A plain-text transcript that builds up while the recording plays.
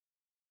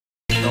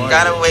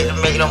Gotta wait to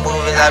make them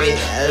movies, I be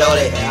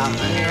loaded.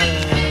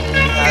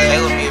 They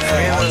would be a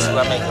friend with you,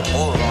 I make a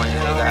move on you,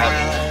 nigga, I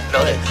be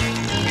loaded.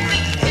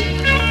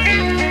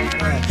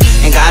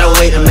 Ain't gotta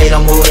wait to make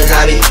them movies,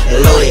 I be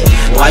loaded.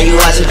 While you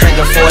watchin'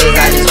 drinking 40s,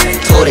 I just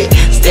told it.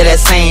 Still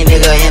that same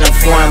nigga in a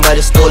foreign, but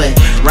it's stolen.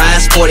 Ryan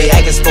sporty,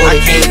 acting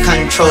sporty, can't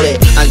control it.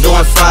 I'm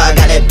doing far, I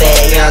got that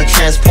bag, yeah, I'm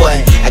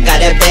transporting. I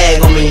got that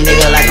bag on me,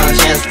 nigga, like I'm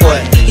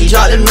transporting. He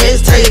dropped the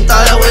mixtape,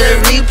 thought I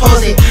would've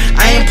reposted.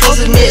 I ain't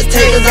posting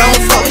mixtape, cause I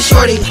don't fuck with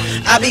shorty.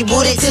 I be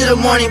booted till the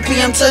morning,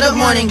 PM to the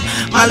morning.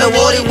 My little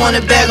Wody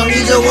wanna bag him,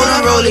 he just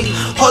wanna roll it.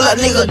 Hold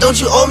up, nigga, don't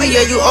you owe me?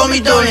 Yeah, you owe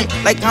me, don't it?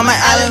 Like I'm an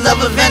island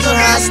of adventure,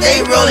 how I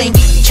stay rolling.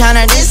 You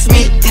tryna diss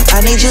me?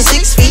 I need you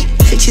 6 feet.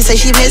 She say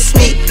she miss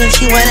me, then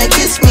she wanna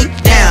kiss me.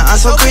 Damn, I'm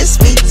so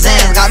crispy.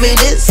 Zan got me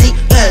dizzy.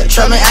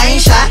 Trust me, I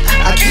ain't shy.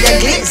 I keep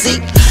that glitzy.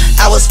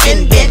 I was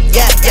spin bent,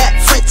 yeah,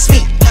 Fritz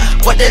me.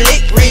 What the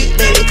lick read,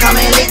 baby, come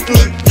and lick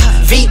me.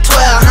 V12,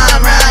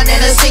 I'm riding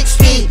in a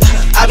 6-speed.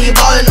 I be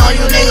ballin' on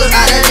you niggas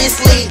out of this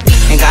league.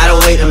 Ain't gotta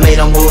wait to make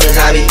them movies,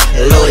 I be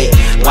loaded.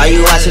 While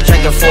you watchin'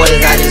 drinking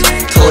 40s, I just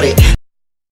told it.